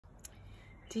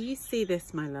Do you see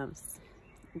this, my loves?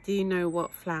 Do you know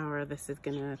what flower this is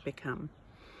going to become?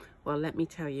 Well, let me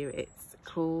tell you, it's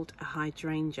called a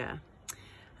hydrangea.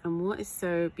 And what is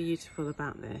so beautiful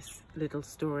about this little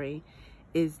story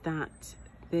is that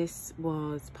this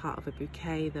was part of a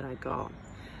bouquet that I got.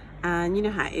 And you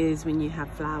know how it is when you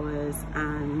have flowers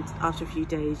and after a few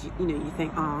days, you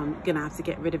think, oh, I'm gonna have to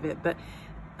get rid of it. But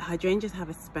hydrangeas have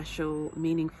a special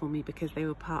meaning for me because they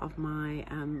were part of my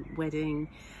wedding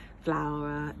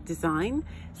flower design.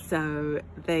 So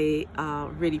they are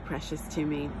really precious to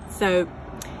me. So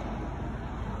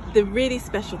the really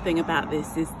special thing about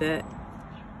this is that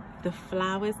the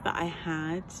flowers that I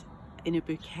had in a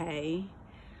bouquet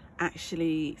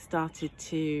actually started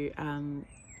to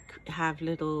have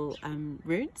little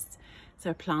roots.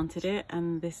 So I planted it,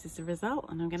 and this is the result,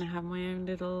 and I'm going to have my own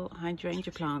little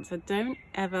hydrangea plant. So don't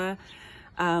ever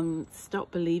stop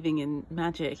believing in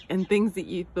magic and things that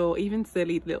you thought, even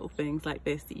silly little things like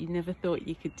this, that you never thought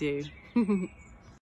you could do.